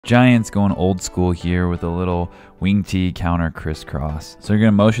Giants going old school here with a little wing tee counter crisscross. So you're going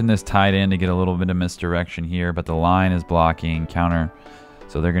to motion this tight end to get a little bit of misdirection here, but the line is blocking counter.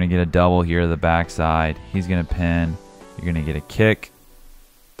 So they're going to get a double here to the backside. He's going to pin. You're going to get a kick.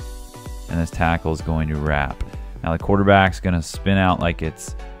 And this tackle is going to wrap. Now the quarterback's going to spin out like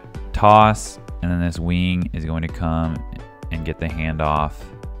it's toss, and then this wing is going to come and get the handoff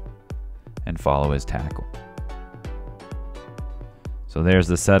and follow his tackle. So there's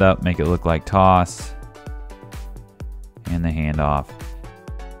the setup, make it look like toss, and the handoff.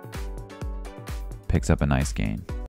 Picks up a nice gain.